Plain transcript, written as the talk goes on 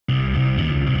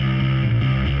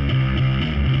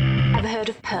heard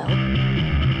of Pearl?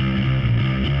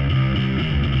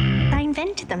 I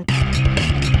invented them.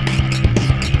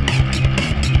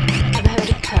 Ever heard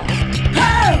of Pearl?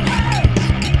 Pearl!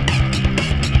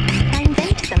 I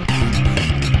invented them.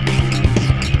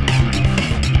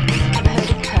 Ever heard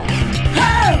of Pearl?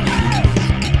 Pearl!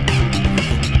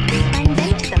 I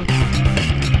invented them.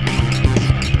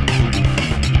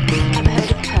 Ever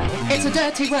heard of Pearl? It's a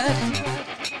dirty word.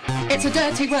 It's a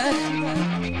dirty word.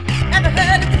 Ever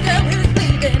heard of the girl who's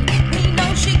bleeding? We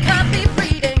know she can't be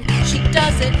breeding. She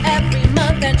does it every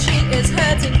month and she is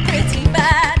hurting pretty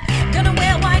bad. Gonna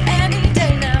wear white any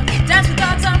day now. Dance with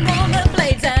dogs on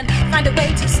rollerblades and find a way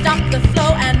to stop the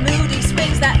flow and moody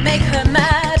swings that make her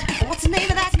mad.